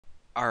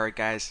Alright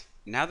guys,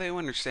 now that you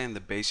understand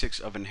the basics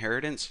of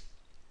inheritance,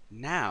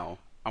 now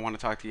I want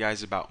to talk to you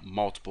guys about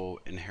multiple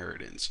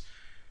inheritance.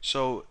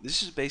 So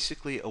this is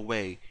basically a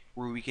way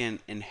where we can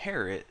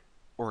inherit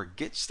or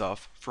get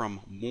stuff from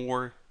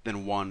more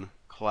than one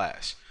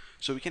class.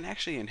 So we can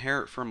actually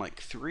inherit from like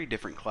 3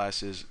 different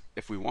classes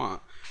if we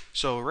want.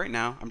 So right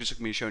now I'm just going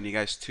to be showing you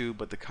guys 2,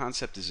 but the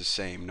concept is the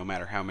same no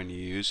matter how many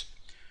you use.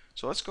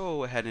 So let's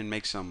go ahead and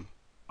make some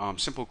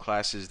simple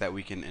classes that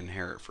we can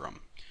inherit from.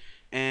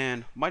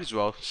 And might as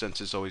well,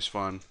 since it's always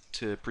fun,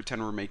 to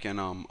pretend we're making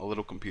a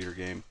little computer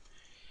game.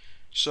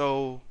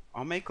 So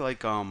I'll make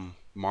like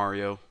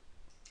Mario,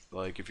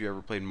 like if you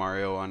ever played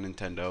Mario on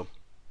Nintendo.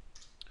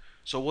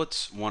 So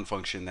what's one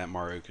function that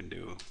Mario can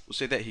do? We'll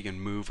say that he can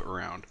move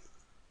around.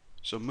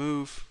 So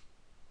move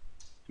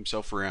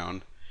himself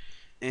around,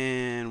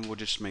 and we'll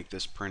just make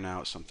this print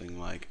out something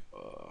like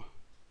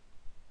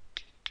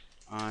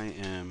I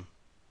am,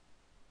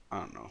 I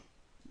don't know,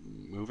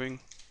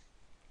 moving,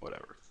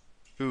 whatever.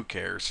 Who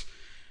cares?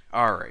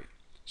 Alright,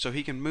 so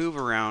he can move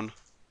around,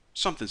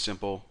 something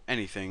simple,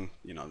 anything,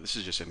 this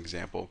is just an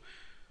example.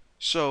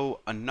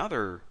 So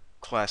another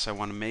class I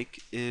want to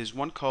make is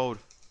one called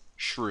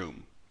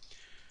Shroom.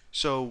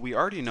 So we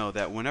already know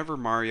that whenever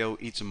Mario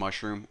eats a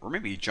mushroom, or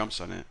maybe he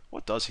jumps on it,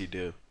 what does he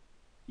do?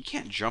 He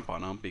can't jump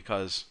on them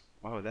because,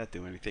 why would that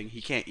do anything?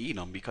 He can't eat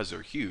them because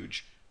they're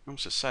huge,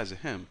 almost the size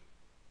of him.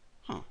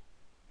 Huh,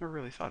 never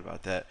really thought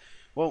about that.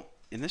 Well,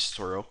 in this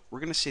tutorial,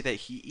 we're going to say that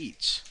he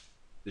eats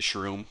the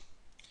shroom,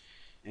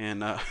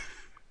 and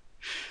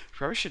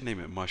probably should name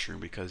it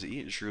mushroom because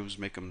eating shrooms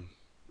make him,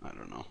 I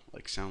don't know,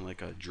 like sound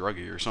like a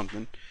druggie or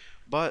something.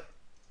 But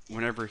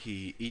whenever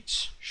he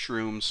eats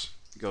shrooms,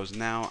 he goes,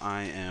 now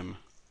I am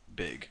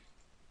big.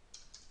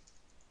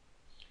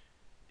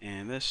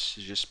 And this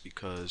is just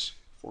because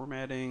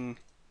formatting.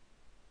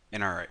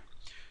 And alright,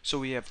 so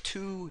we have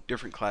 2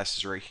 different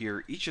classes right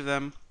here. Each of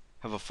them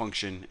have a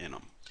function in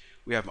them.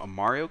 We have a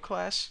Mario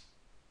class,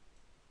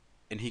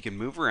 and he can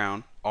move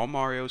around. All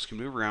Marios can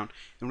move around.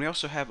 And we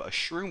also have a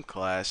Shroom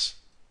class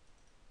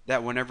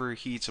that whenever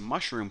he eats a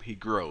mushroom, he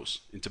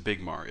grows into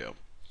Big Mario.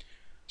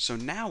 So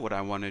now what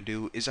I want to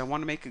do is I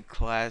want to make a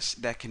class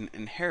that can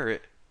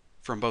inherit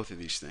from both of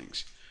these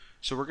things.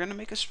 So we're going to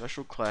make a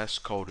special class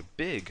called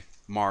Big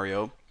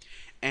Mario,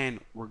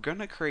 and we're going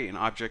to create an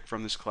object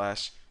from this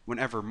class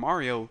whenever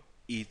Mario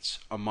eats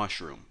a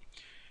mushroom.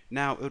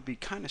 Now, it would be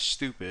kind of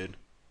stupid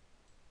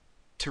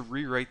to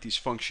rewrite these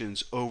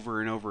functions over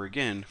and over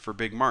again for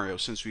Big Mario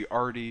since we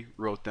already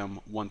wrote them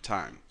one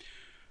time.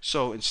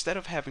 So instead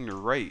of having to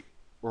write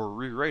or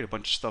rewrite a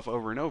bunch of stuff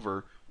over and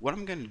over, what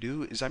I'm going to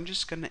do is I'm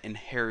just going to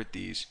inherit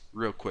these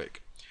real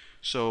quick.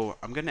 So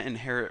I'm going to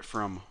inherit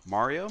from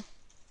Mario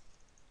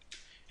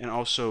and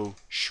also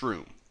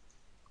Shroom.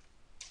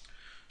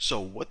 So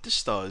what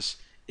this does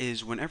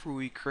is whenever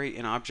we create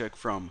an object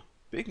from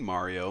Big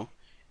Mario,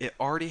 it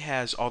already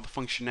has all the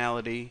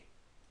functionality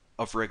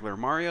of regular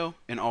Mario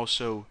and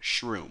also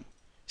Shroom.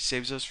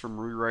 Saves us from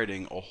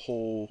rewriting a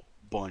whole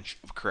bunch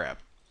of crap.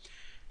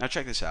 Now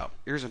check this out.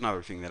 Here's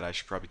another thing that I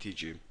should probably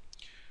teach you.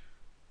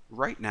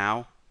 Right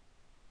now,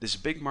 this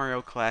Big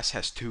Mario class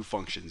has 2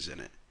 functions in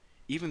it.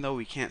 Even though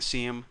we can't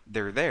see them,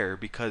 they're there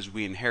because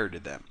we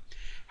inherited them.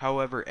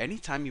 However,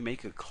 anytime you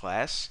make a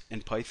class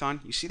in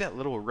Python, you see that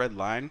little red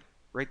line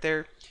right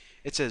there?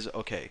 It says,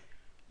 okay,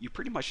 you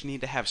pretty much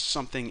need to have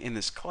something in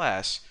this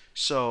class,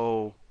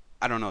 so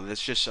I don't know,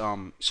 that's just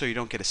so you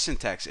don't get a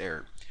syntax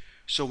error.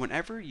 So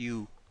whenever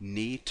you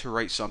need to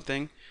write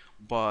something,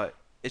 but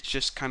it's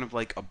just kind of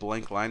like a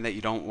blank line that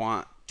you don't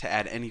want to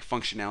add any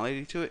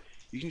functionality to it,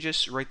 you can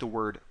just write the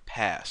word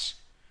pass.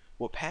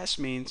 What pass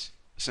means,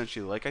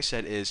 essentially, like I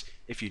said, is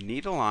if you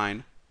need a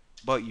line,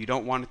 but you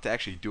don't want it to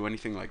actually do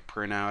anything like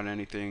print out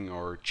anything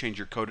or change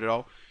your code at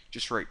all,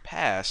 just write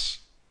pass,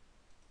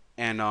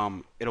 and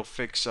it'll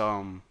fix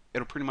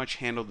it'll pretty much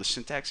handle the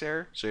syntax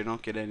error, so you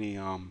don't get any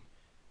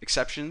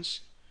exceptions,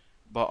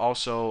 but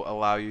also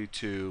allow you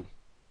to,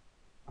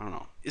 I don't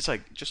know. It's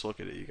like, just look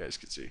at it, you guys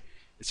can see.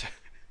 It's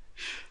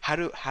how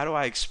do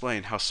I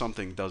explain how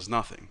something does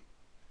nothing?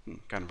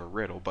 Kind of a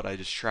riddle, but I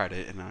just tried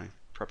it and I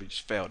probably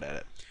just failed at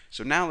it.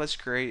 So now let's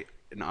create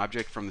an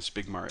object from this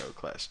Big Mario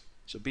class.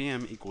 So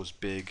bm equals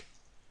Big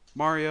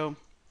Mario,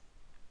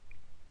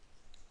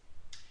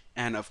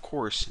 and of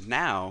course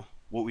now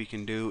what we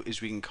can do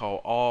is we can call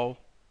all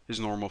his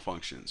normal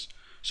functions.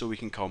 So we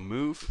can call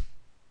move.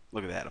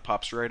 Look at that, it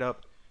pops right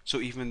up. So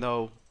even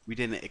though we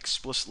didn't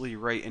explicitly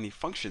write any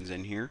functions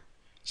in here,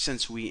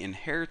 since we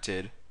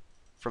inherited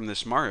from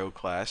this Mario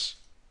class,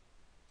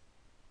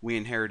 we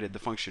inherited the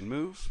function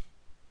move.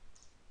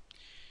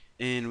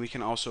 And we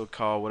can also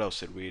call, what else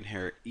did we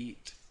inherit?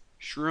 Eat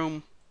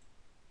shroom.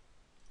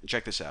 And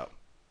check this out.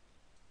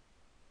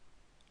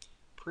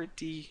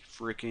 Pretty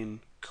freaking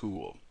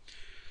cool.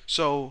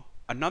 So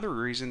another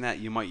reason that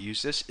you might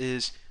use this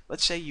is,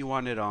 let's say you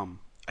wanted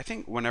I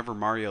think whenever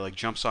Mario like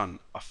jumps on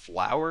a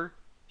flower,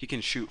 he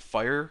can shoot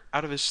fire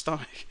out of his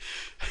stomach.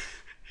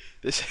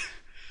 This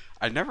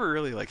I never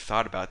really like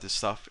thought about this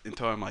stuff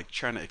until I'm like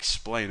trying to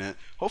explain it.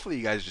 Hopefully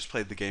you guys just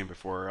played the game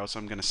before, or else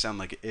I'm gonna sound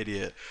like an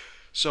idiot.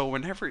 So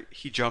whenever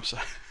he jumps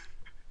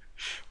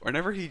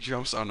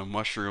on a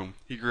mushroom,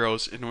 he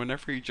grows, and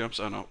whenever he jumps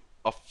on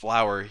a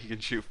flower, he can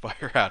shoot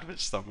fire out of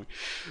his stomach.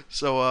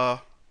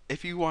 So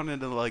if you wanted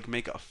to like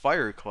make a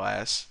fire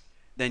class,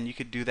 then you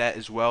could do that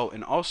as well,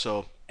 and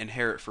also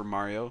inherit from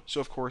Mario.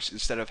 So of course,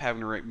 instead of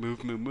having to write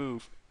move, move,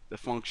 move, the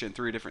function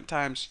 3 different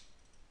times,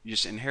 you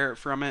just inherit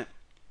from it,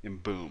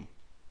 and boom.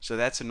 So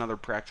that's another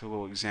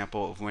practical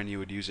example of when you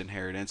would use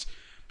inheritance.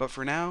 But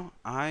for now,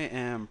 I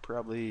am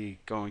probably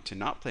going to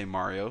not play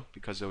Mario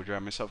because it will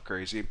drive myself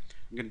crazy.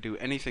 I'm going to do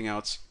anything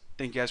else.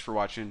 Thank you guys for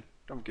watching.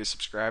 Don't forget to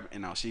subscribe,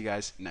 and I'll see you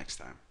guys next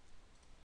time.